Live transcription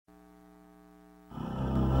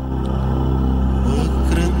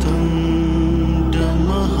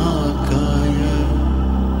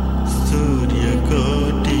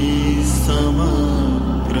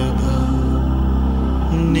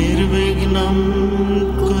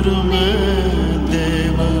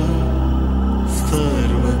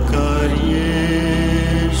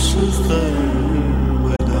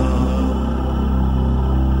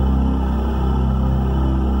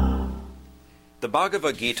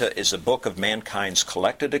Bhagavad Gita is a book of mankind's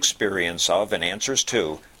collected experience of and answers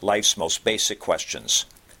to life's most basic questions.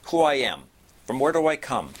 Who I am, from where do I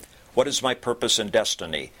come, what is my purpose and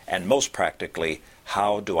destiny, and most practically,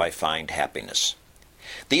 how do I find happiness?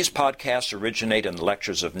 These podcasts originate in the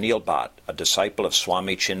lectures of Neil Bhatt, a disciple of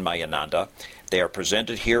Swami Chinmayananda. They are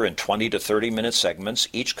presented here in 20 to 30-minute segments,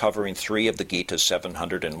 each covering 3 of the Gita's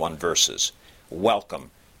 701 verses.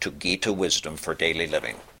 Welcome to Gita Wisdom for Daily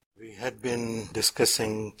Living. We had been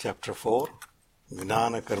discussing Chapter 4,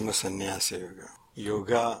 Gnana Karma Sannyasa Yoga,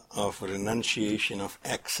 Yoga of renunciation of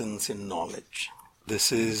actions in knowledge.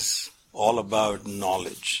 This is all about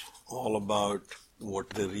knowledge, all about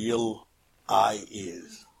what the real I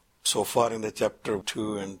is. So far in the Chapter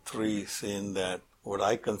 2 and 3, saying that what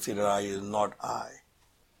I consider I is not I,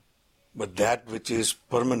 but that which is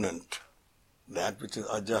permanent, that which is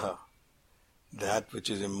ajaha, that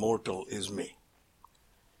which is immortal is me.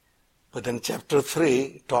 But then Chapter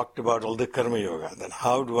 3 talked about all the Karma Yoga, then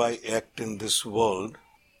how do I act in this world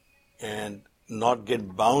and not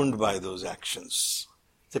get bound by those actions.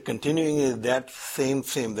 So continuing is that same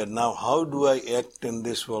theme, that now how do I act in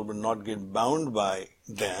this world but not get bound by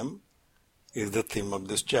them, is the theme of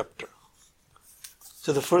this chapter.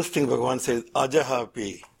 So the first thing Bhagavan says,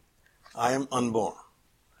 Ajahapi, I am unborn.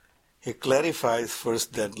 He clarifies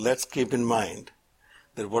first that let's keep in mind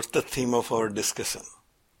that what's the theme of our discussion.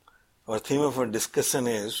 Our theme of our discussion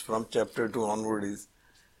is, from Chapter 2 onward, is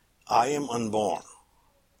I am unborn.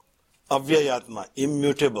 Avyayatma,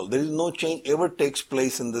 immutable. There is no change ever takes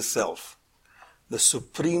place in the self. The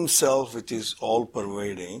Supreme Self, which is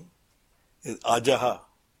all-pervading, is ajaha,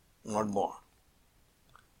 not born.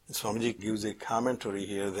 And Swamiji gives a commentary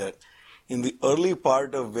here that in the early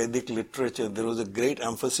part of Vedic literature, there was a great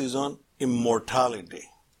emphasis on immortality.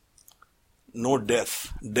 No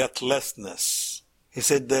death, deathlessness. He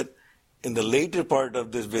said that in the later part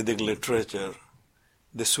of this Vedic literature,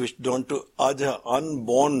 they switched on to aja,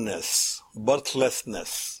 unbornness,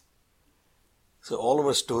 birthlessness. So all of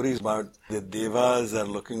our stories about the devas are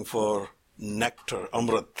looking for nectar,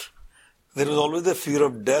 amrit. There was always the fear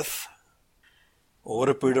of death.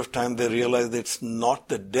 Over a period of time, they realized that it's not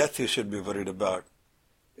the death you should be worried about.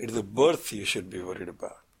 It's the birth you should be worried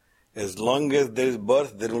about. As long as there is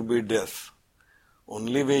birth, there will be death.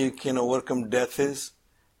 Only way you can overcome death is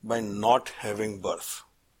by not having birth.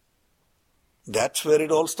 That's where it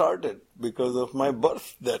all started, because of my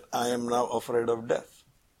birth, that I am now afraid of death.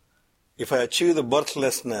 If I achieve the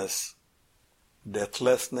birthlessness,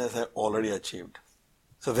 deathlessness I have already achieved.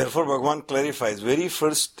 So therefore Bhagavan clarifies, very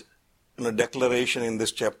first declaration in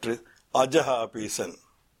this chapter is, Ajaha apisan,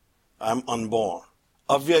 I am unborn.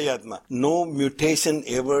 Avyayatma, no mutation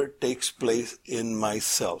ever takes place in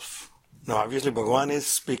myself. Now obviously Bhagavan is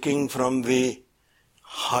speaking from the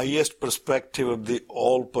highest perspective of the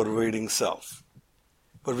all-pervading self.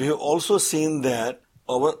 But we have also seen that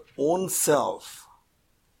our own self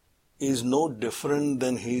is no different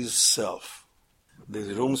than his self. This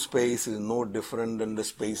room space is no different than the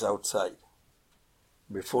space outside.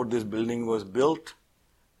 Before this building was built,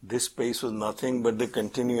 this space was nothing but the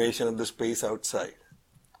continuation of the space outside.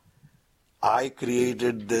 I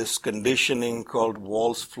created this conditioning called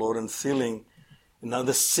walls, floor and ceiling. Now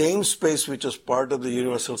the same space which was part of the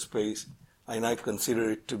universal space, I now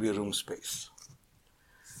consider it to be room space.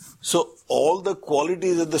 So all the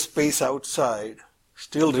qualities of the space outside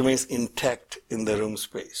still remains intact in the room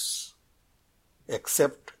space,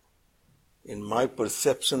 except in my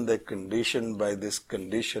perception they're conditioned by this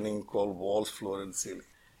conditioning called walls, floor and ceiling.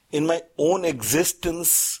 In my own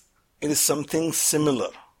existence, it is something similar.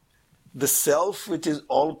 The self which is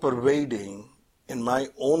all-pervading in my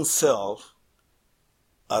own self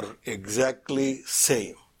are exactly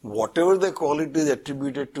same. Whatever the qualities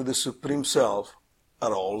attributed to the Supreme Self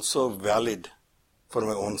are also valid for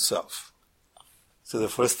my own self. So the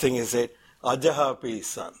first thing is that Ajahapi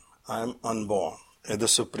san, I am unborn as the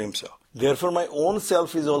Supreme Self. Therefore my own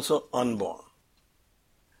self is also unborn.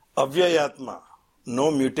 Avyayatma,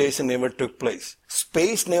 no mutation ever took place.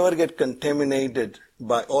 Space never get contaminated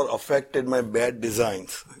by or affected by bad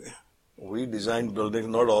designs. We design buildings,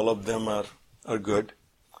 not all of them are good.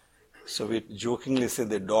 So we jokingly say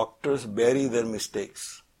the doctors bury their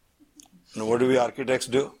mistakes. Now what do we architects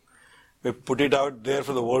do? We put it out there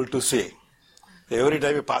for the world to see. Every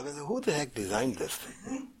time we pass, who the heck designed this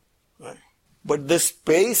thing? Right? But the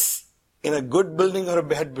space in a good building or a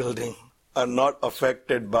bad building are not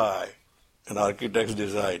affected by an architect's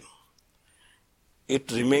design.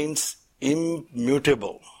 It remains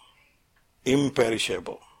immutable,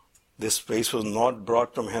 imperishable. This space was not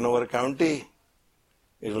brought from Hanover County.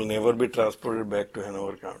 It will never be transported back to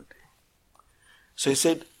Hanover County. So he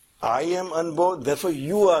said, I am unborn, therefore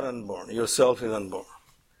you are unborn. Yourself is unborn.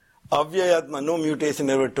 Avyayatma, no mutation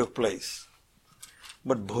ever took place.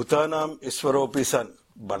 But Bhutanam Iswaropi San.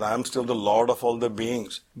 But I am still the Lord of all the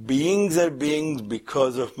beings. Beings are beings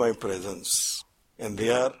because of my presence. And they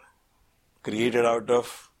are created out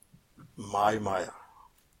of my Maya.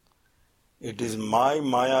 It is my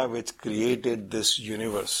Maya which created this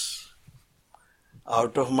universe.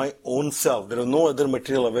 Out of my own self. There is no other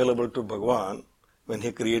material available to Bhagavan when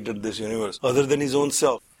he created this universe, other than his own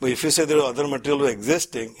self. But if you say there are other material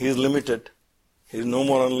existing, he is limited. He is no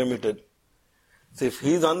more unlimited. So if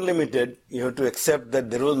he is unlimited, you have to accept that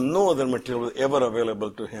there was no other material ever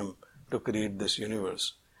available to him to create this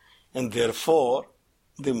universe. And therefore,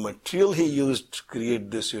 the material he used to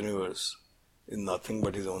create this universe is nothing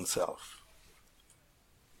but his own self.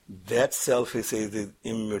 That self, he says, is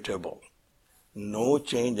immutable. No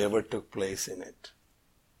change ever took place in it.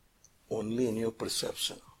 Only in your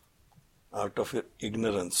perception, out of your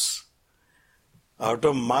ignorance. Out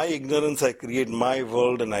of my ignorance, I create my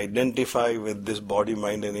world and identify with this body,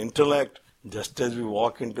 mind, and intellect. Just as we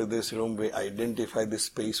walk into this room, we identify this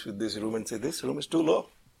space with this room and say, this room is too low.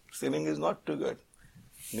 Ceiling is not too good.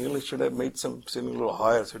 Nearly should have made some ceiling a little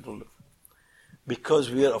higher. So it will.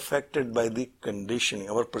 Because we are affected by the conditioning.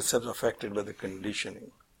 Our perception is affected by the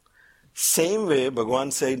conditioning. Same way,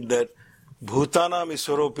 Bhagavan said that Bhutanam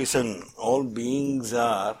Iswaropisan, all beings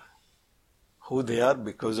are who they are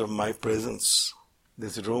because of my presence.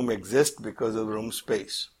 This room exists because of room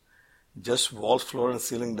space. Just wall, floor and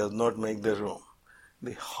ceiling does not make the room.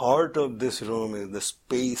 The heart of this room is the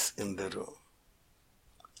space in the room.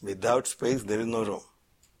 Without space, there is no room.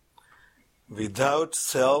 Without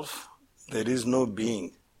self, there is no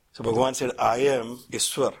being. So Bhagavan said, I am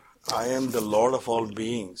Iswar. I am the Lord of all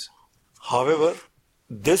beings. However,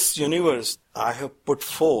 this universe I have put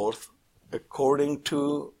forth according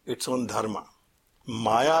to its own dharma.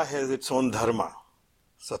 Maya has its own dharma,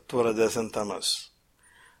 sattva, rajas and tamas.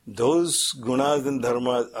 Those gunas and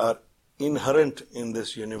dharmas are inherent in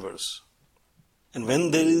this universe. And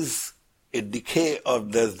when there is a decay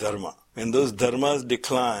of this dharma, when those dharmas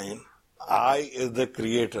decline, I as the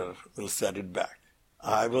creator will set it back.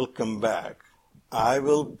 I will come back. I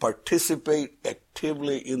will participate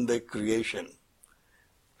actively in the creation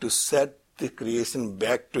to set the creation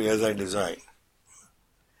back to as I designed.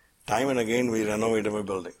 Time and again we renovate our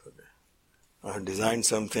building. I designed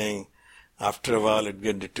something, after a while it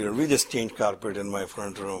gets deteriorated. We just changed carpet in my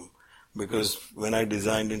front room because when I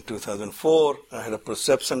designed in 2004, I had a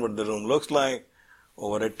perception what the room looks like.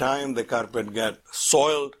 Over a time the carpet got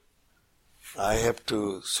soiled. I have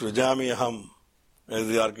to srujami aham as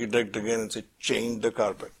the architect again and say change the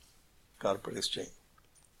carpet. Carpet is changed.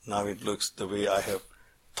 Now it looks the way I have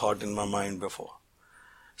thought in my mind before.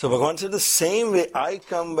 So Bhagavan said the same way I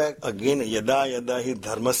come back again, yada yada hi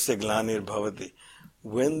dharmasya glanir bhavati.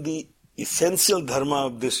 When the essential dharma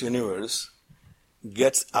of this universe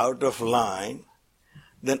gets out of line,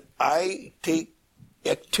 then I take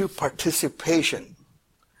active participation.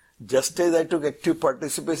 Just as I took active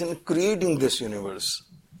participation in creating this universe,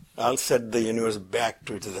 I'll set the universe back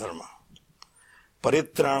to its dharma.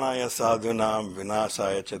 Paritranaya sadhunam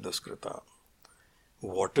vinasaya cha duskritam.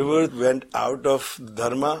 Whatever went out of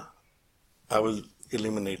dharma, I will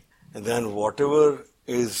eliminate. And then whatever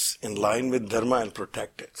is in line with dharma, I'll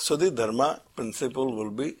protect it. So the dharma principle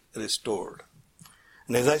will be restored.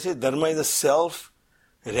 And as I say, dharma is a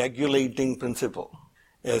self-regulating principle.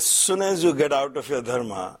 As soon as you get out of your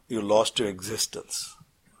dharma, you lost your existence.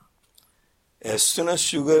 As soon as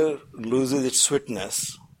sugar loses its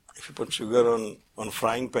sweetness, if you put sugar on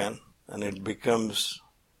frying pan and it becomes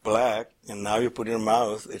black and now you put it in your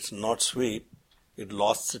mouth, it's not sweet, it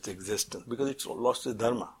lost its existence because it's lost its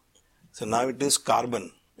dharma. So now it is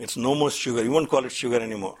carbon. It's no more sugar. You won't call it sugar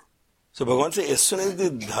anymore. So Bhagavan says, as soon as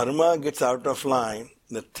the dharma gets out of line,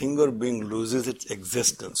 the thing or being loses its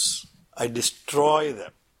existence. I destroy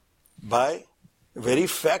them by the very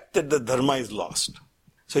fact that the dharma is lost.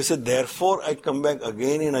 So he said, therefore I come back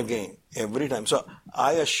again and again, every time. So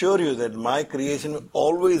I assure you that my creation will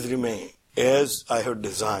always remain as I have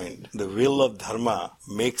designed. The will of dharma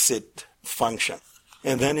makes it function.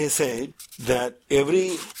 And then he said that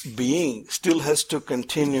every being still has to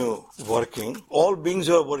continue working. All beings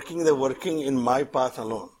who are working, they're working in my path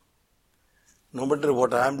alone. No matter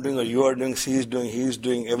what I am doing or you are doing, she is doing, he is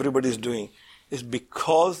doing, everybody is doing, is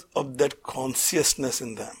because of that consciousness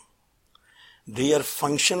in them. They are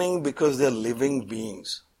functioning because they are living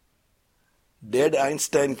beings. Dead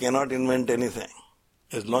Einstein cannot invent anything.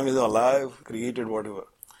 As long as they are alive, created whatever.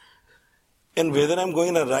 And whether I'm going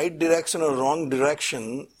in a right direction or wrong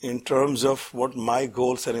direction in terms of what my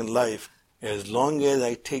goals are in life, as long as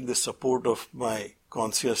I take the support of my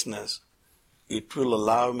consciousness, it will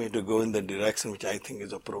allow me to go in the direction which I think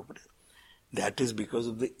is appropriate. That is because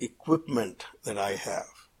of the equipment that I have.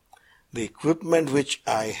 The equipment which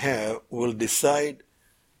I have will decide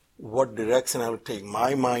what direction I will take.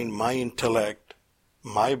 My mind, my intellect,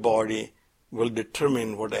 my body will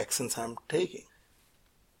determine what actions I'm taking.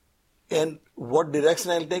 And what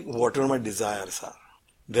direction I'll take, whatever my desires are.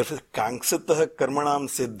 Therefore, kangsatah karmanam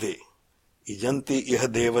siddhi, ijanti iha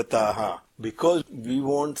devataha. Because we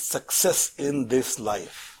want success in this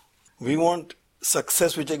life. We want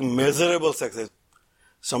success which is measurable success.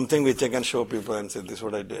 Something which I can show people and say, this is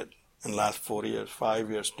what I did in the last 4 years, 5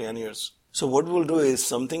 years, 10 years. So what we'll do is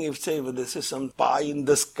something, if say, well, this is some pie in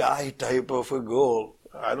the sky type of a goal,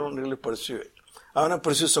 I don't really pursue it. I want to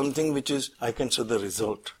pursue something which is, I can show the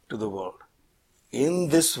result to the world. In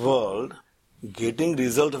this world, getting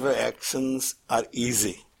result of our actions are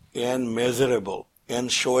easy and measurable and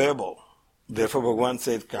showable. Therefore, Bhagavan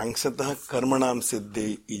said, Kangsatah karmanam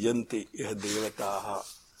siddhi ijanti iha devataha.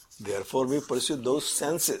 Therefore, we pursue those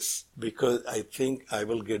senses because I think I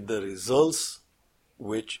will get the results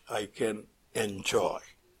which I can enjoy.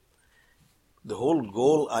 The whole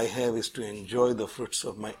goal I have is to enjoy the fruits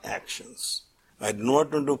of my actions. I do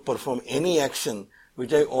not want to perform any action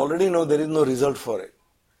which I already know there is no result for it.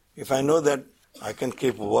 If I know that I can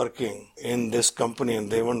keep working in this company and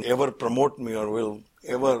they won't ever promote me or will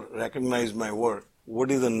ever recognize my work, what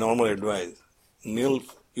is the normal advice? Neil,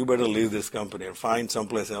 you better leave this company and find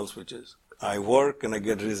someplace else which is. I work and I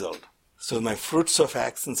get result. So my fruits of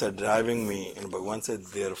actions are driving me, and Bhagavan said,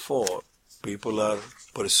 therefore, people are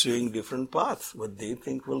pursuing different paths, what they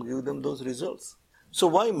think will give them those results. So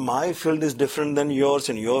why my field is different than yours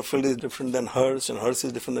and your field is different than hers and hers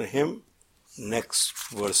is different than him?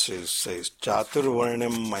 Next verse says, Chatur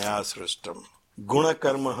varnam maya srishtam guna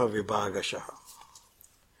karmaha vibhagashaha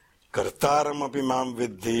kartaram api mam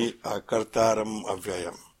viddhi akartaram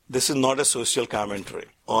avyayam. This is not a social commentary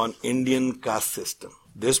on Indian caste system.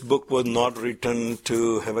 This book was not written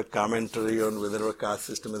to have a commentary on whether a caste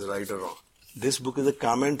system is right or wrong. This book is a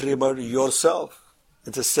commentary about yourself.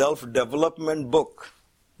 It's a self-development book.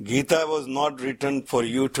 Gita was not written for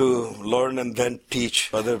you to learn and then teach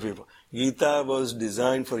other people. Gita was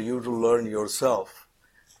designed for you to learn yourself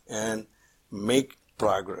and make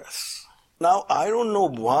progress. Now, I don't know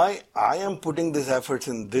why I am putting these efforts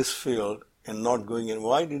in this field and not going in.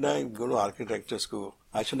 Why did I go to architecture school?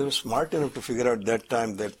 I should have been smart enough to figure out that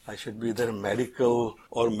time that I should be either medical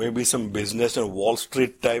or maybe some business or Wall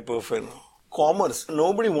Street type of, commerce.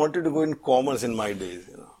 Nobody wanted to go in commerce in my days.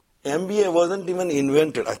 MBA wasn't even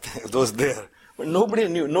invented. I think it was there. But nobody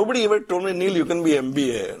knew. Nobody ever told me, Neil, you can be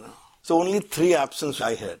MBA. So only 3 options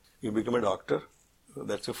I had. You become a doctor.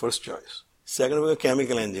 That's your first choice. Second, a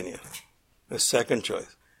chemical engineer. The second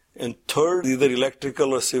choice. And third, either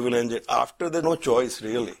electrical or civil engineer. After that, no choice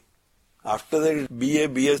really. After that, BA,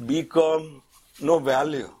 BS, BCom, no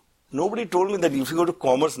value. Nobody told me that if you go to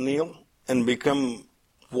commerce, Neil, and become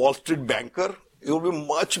Wall Street banker, you will be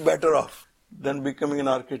much better off than becoming an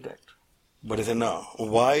architect. But I said, no.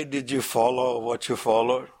 Why did you follow what you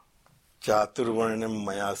followed? Chatur varnam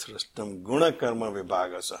maya srishtam guna karma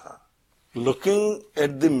vibhagasaha. Looking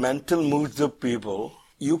at the mental moods of people,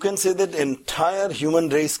 you can say that entire human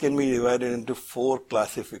race can be divided into 4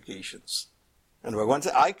 classifications. And Bhagavan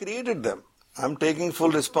said, I created them. I'm taking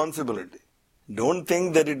full responsibility. Don't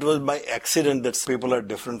think that it was by accident that people are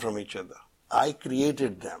different from each other. I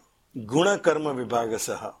created them. Guna karma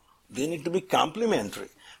vibhagasaha. They need to be complementary.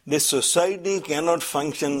 This society cannot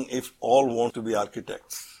function if all want to be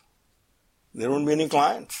architects. There won't be any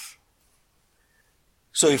clients.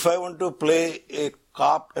 So if I want to play a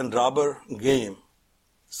cop and robber game,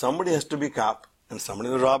 somebody has to be cop and somebody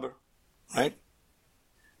is a robber, right?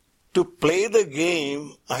 To play the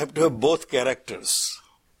game, I have to have both characters.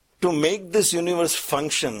 To make this universe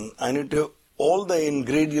function, I need to have all the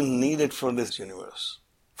ingredients needed for this universe.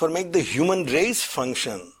 For make the human race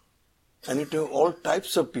function, I need to have all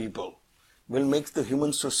types of people. Will make the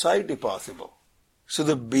human society possible. So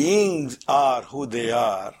the beings are who they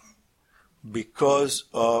are because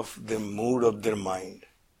of the mood of their mind,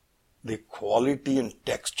 the quality and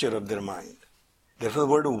texture of their mind. Therefore, the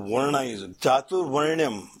word varna is chatur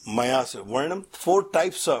varnam mayasa. Varnam, 4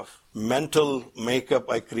 types of mental makeup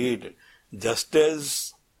I created. Just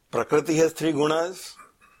as Prakriti has 3 gunas,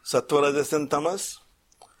 sattva, rajas and tamas,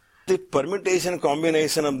 the permutation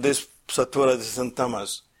combination of this sattva, rajas and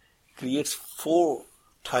tamas creates 4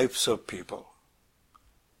 types of people.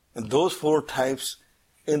 And those 4 types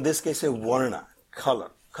In this case, a varna,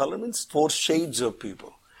 color. Color means 4 shades of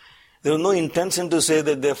people. There was no intention to say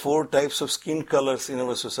that there are 4 types of skin colors in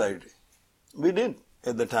our society. We did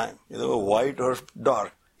at the time, either white or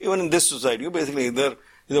dark. Even in this society, you basically either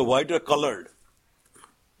white or colored.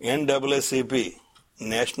 NAACP,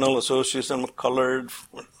 National Association of Colored.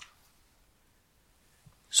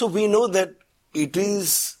 So we know that it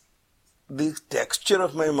is the texture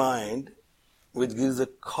of my mind which gives a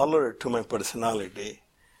color to my personality.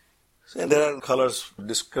 So there are colors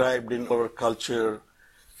described in our culture.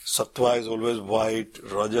 Sattva is always white,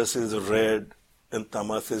 Rajas is red, and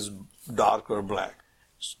Tamas is dark or black.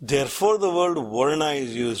 Therefore, the word Varna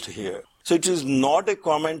is used here. So it is not a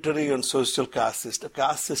commentary on social caste system.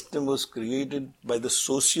 Caste system was created by the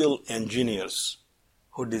social engineers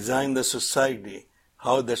who designed the society,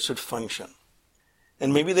 how that should function.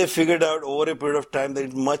 And maybe they figured out over a period of time that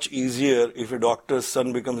it's much easier if a doctor's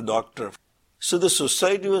son becomes a doctor. So the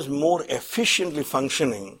society was more efficiently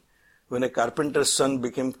functioning when a carpenter's son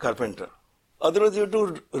became carpenter. Otherwise, you have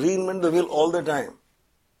to reinvent the wheel all the time.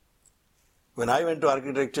 When I went to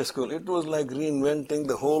architecture school, it was like reinventing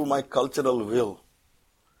the whole my cultural wheel.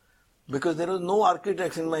 Because there was no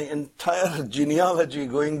architects in my entire genealogy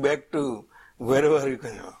going back to wherever you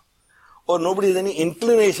can go. Or nobody has any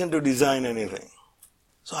inclination to design anything.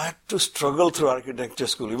 So I had to struggle through architecture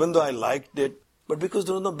school, even though I liked it. But because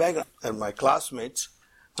there was no background. And my classmates,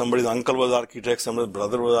 somebody's uncle was architect, somebody's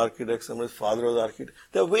brother was architect, somebody's father was architect.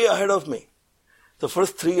 They were way ahead of me. The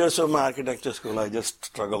first 3 years of my architecture school, I just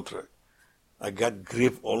struggled through it. I got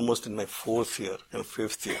grip almost in my 4th year and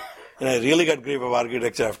 5th year. And I really got grip of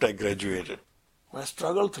architecture after I graduated. I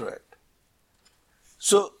struggled through it.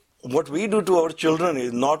 So what we do to our children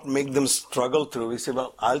is not make them struggle through. We say,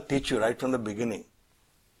 well, I'll teach you right from the beginning.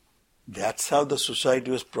 That's how the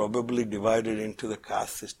society was probably divided into the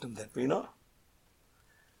caste system that we know.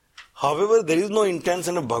 However, there is no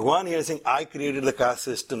intention of Bhagwan here saying, I created the caste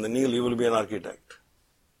system, then you will be an architect.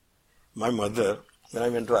 My mother, when I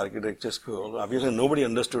went to architecture school, obviously nobody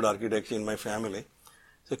understood architecture in my family.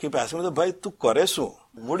 So I keep asking me, Bhai, tu karesu?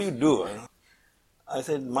 What do you do? I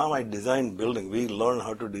said, Mom, I design building. We learn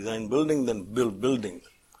how to design building, then build buildings.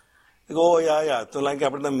 They go, oh, yeah. So like,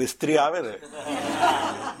 apna mistri aave re.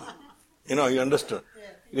 You understood.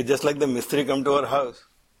 Yeah. Just like the mistri come to our house.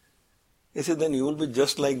 He said, then you will be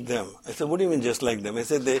just like them. I said, what do you mean just like them? He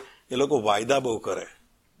said, ye log ko vaida bahut kare.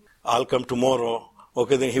 I'll come tomorrow.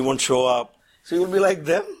 Okay, then he won't show up. So you will be like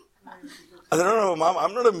them? I said, no, Mom,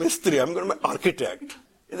 I'm not a mistri. I'm going to be an architect.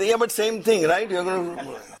 He said, yeah, but same thing, right? You're going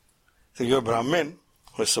to... So you're a Brahmin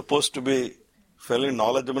who is supposed to be fairly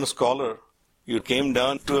knowledgeable scholar. You came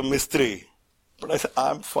down to a mistri. But I said,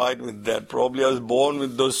 I'm fine with that. Probably I was born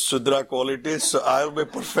with those Sudra qualities, so I'll be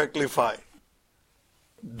perfectly fine.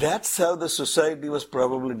 That's how the society was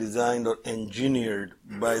probably designed or engineered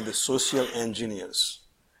by the social engineers.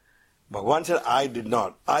 Bhagavan said, I did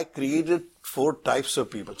not. I created 4 types of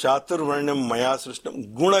people. Chatur varnam maya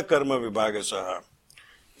srishtam guna karma vibhagasaha.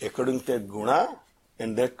 According to their guna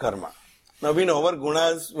and their karma. Now we know our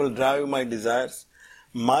gunas will drive my desires.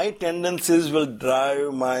 My tendencies will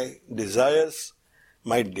drive my desires.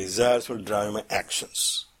 My desires will drive my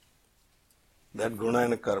actions. That guna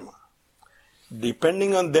and karma.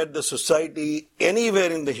 Depending on that, the society,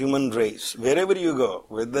 anywhere in the human race, wherever you go,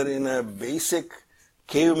 whether in a basic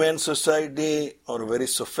caveman society or very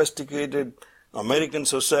sophisticated American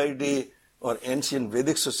society or ancient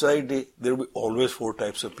Vedic society, there will be always 4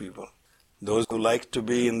 types of people. Those who like to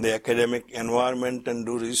be in the academic environment and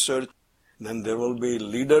do research. Then there will be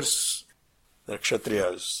leaders, the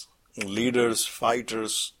Kshatriyas, leaders,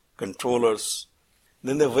 fighters, controllers.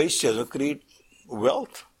 Then the Vaishyas who create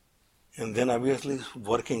wealth. And then obviously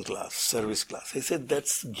working class, service class. He said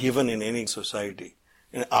that's given in any society.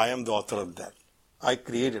 And I am the author of that. I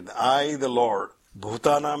created them. I, the Lord.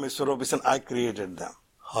 Bhutanam Iswaropisan, I created them.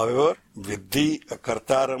 However, Viddhi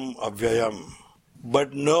Kartaram Avyayam.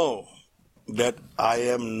 But know that I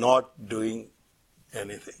am not doing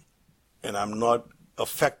anything. And I'm not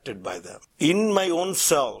affected by them. In my own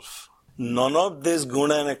self, none of this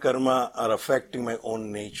guna and karma are affecting my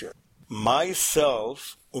own nature.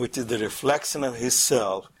 Myself, which is the reflection of his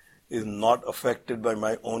self, is not affected by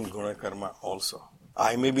my own guna karma also.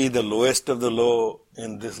 I may be the lowest of the low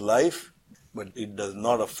in this life, but it does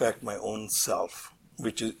not affect my own self,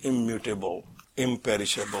 which is immutable,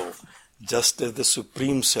 imperishable, just as the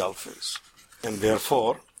Supreme Self is. And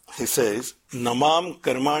therefore, he says, Namam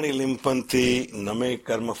karmani limpanti name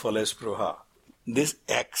karma phales pruha. These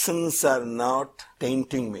actions are not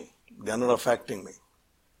tainting me. They are not affecting me.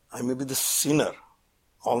 I may be the sinner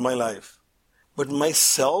all my life. But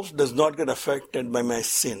myself does not get affected by my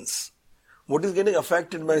sins. What is getting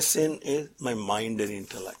affected by sin is my mind and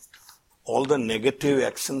intellect. All the negative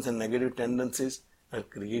actions and negative tendencies are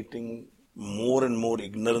creating more and more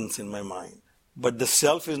ignorance in my mind. But the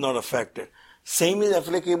self is not affected. Same is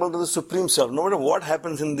applicable to the Supreme Self. No matter what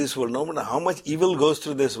happens in this world, no matter how much evil goes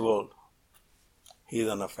through this world, he is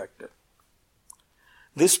unaffected.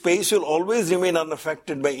 This space will always remain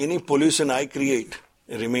unaffected by any pollution I create.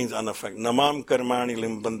 It remains unaffected. Namam karmani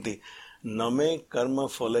limpanti. Name karma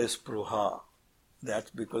phale spruha. That's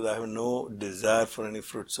because I have no desire for any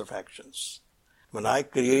fruits of actions. When I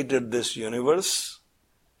created this universe,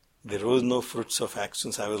 there was no fruits of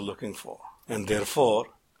actions I was looking for. And therefore,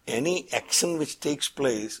 any action which takes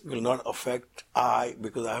place will not affect I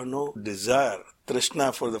because I have no desire,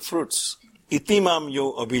 trishna for the fruits. Itimam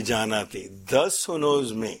yo abhijanati. Thus who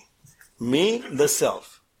knows me. Me, the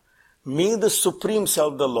self. Me, the Supreme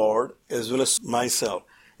Self, the Lord, as well as myself.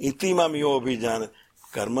 Itimam yo abhijanati.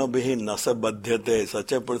 Karma bihi nasa badhyate.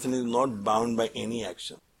 Such a person is not bound by any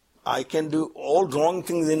action. I can do all wrong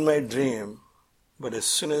things in my dream, but as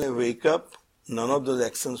soon as I wake up, none of those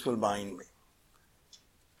actions will bind me.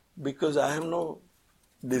 Because I have no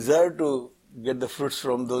desire to get the fruits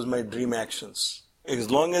from those my dream actions. As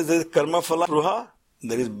long as there is karma phala pruha,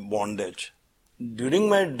 there is bondage. During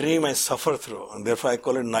my dream I suffer through, and therefore I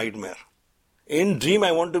call it nightmare. In dream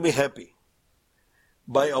I want to be happy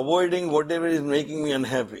by avoiding whatever is making me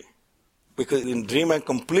unhappy. Because in dream I am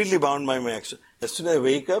completely bound by my action. As soon as I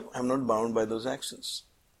wake up, I am not bound by those actions.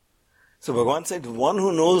 So Bhagavan said, one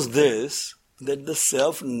who knows this, that the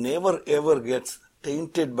self never ever gets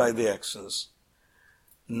tainted by the actions,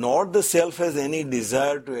 nor the self has any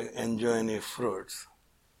desire to enjoy any fruits.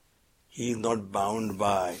 He is not bound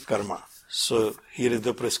by karma. So here is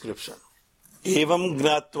the prescription. Evam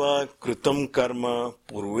gnatva kritam karma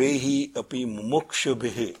purvehi api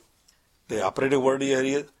mumukshubhihi. The operative word here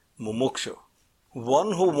is mumukshu.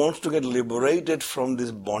 One who wants to get liberated from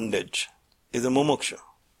this bondage is a mumukshu.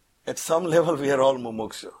 At some level we are all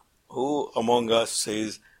mumukshu. Who among us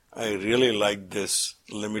says, I really like this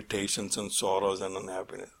limitations and sorrows and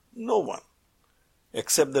unhappiness? No one.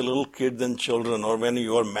 Except the little kids and children or when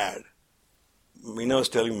you are mad. Meena was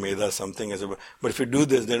telling Medha something, but if you do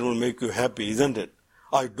this, then it will make you happy, isn't it?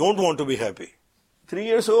 I don't want to be happy. 3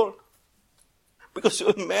 years old. Because she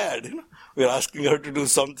was mad. We are asking her to do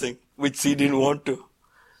something which she didn't want to.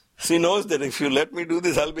 She knows that if you let me do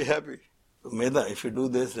this, I'll be happy. Medha, if you do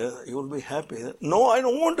this, you will be happy. No, I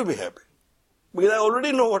don't want to be happy. Because I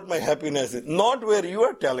already know what my happiness is. Not where you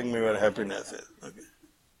are telling me where happiness is. Okay?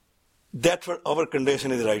 That's what our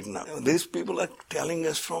condition is right now. These people are telling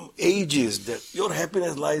us from ages that your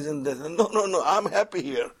happiness lies in this. No, I'm happy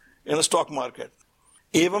here in the stock market.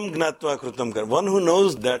 Evam gnatva krutam karma. One who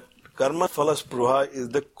knows that karma phala spruha is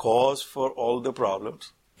the cause for all the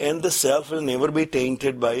problems and the self will never be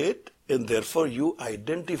tainted by it, and therefore you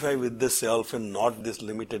identify with the self and not this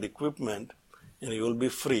limited equipment, and you will be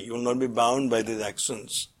free. You will not be bound by these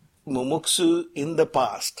actions. Mumuksu in the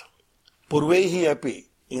past. Purvehi api.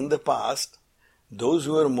 In the past, those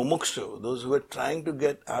who were mumukshu, those who were trying to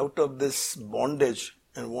get out of this bondage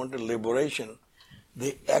and wanted liberation,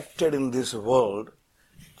 they acted in this world,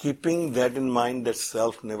 keeping that in mind that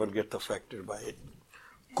self never gets affected by it.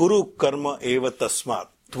 Kuru karma eva tasmat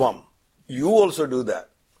tvam. You also do that.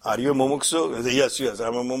 Are you a mumukshu? I say, yes,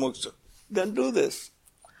 I'm a mumukshu. Then do this.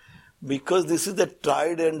 Because this is the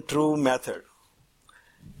tried and true method.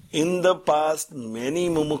 In the past, many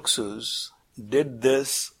mumukshus did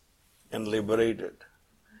this and liberated.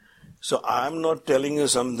 So I'm not telling you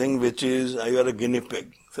something which is, you are a guinea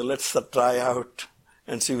pig. So let's try out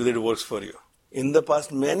and see whether it works for you. In the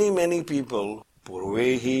past, many people,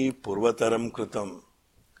 purvehi purvataram krutam.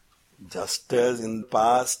 Just as in the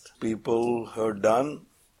past people have done,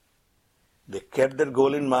 they kept their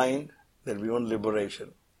goal in mind, that we want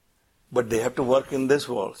liberation. But they have to work in this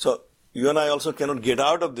world. So you and I also cannot get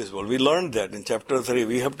out of this world. We learned that in chapter 3.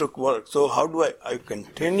 We have to work. So how do I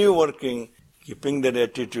continue working, keeping that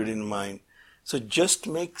attitude in mind? So just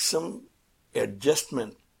make some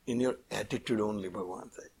adjustment in your attitude only,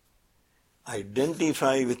 Bhagavan said.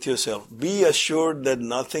 Identify with yourself. Be assured that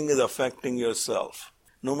nothing is affecting yourself.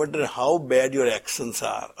 No matter how bad your actions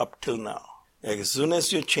are up till now. As soon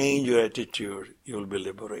as you change your attitude, you will be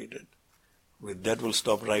liberated. With that, we'll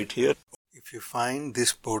stop right here. If you find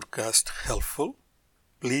this podcast helpful,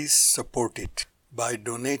 please support it by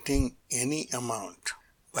donating any amount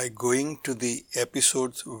by going to the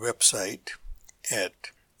episode's website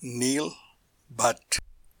at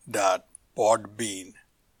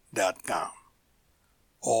neilbhatt.podbean.com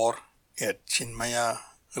or at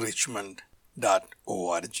chinmayarichmond.com.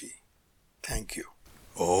 Thank you.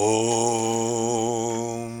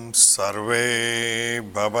 Om Sarve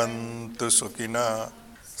Bhavantu Sukhina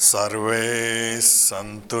Sarve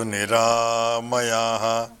Santu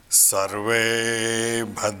Niramayaha Sarve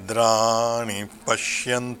Bhadrani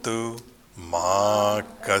Pashyantu Ma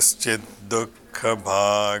Kaschid Dukkha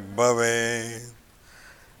Bhag Bhave.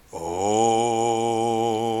 Om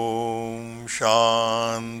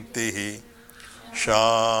Shanti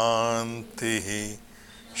Shanti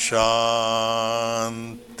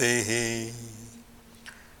Shanti.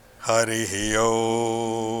 Harihi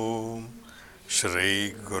Om.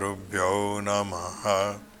 Shri Gurubhyo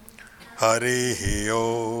Namaha. Harihi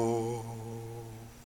Om.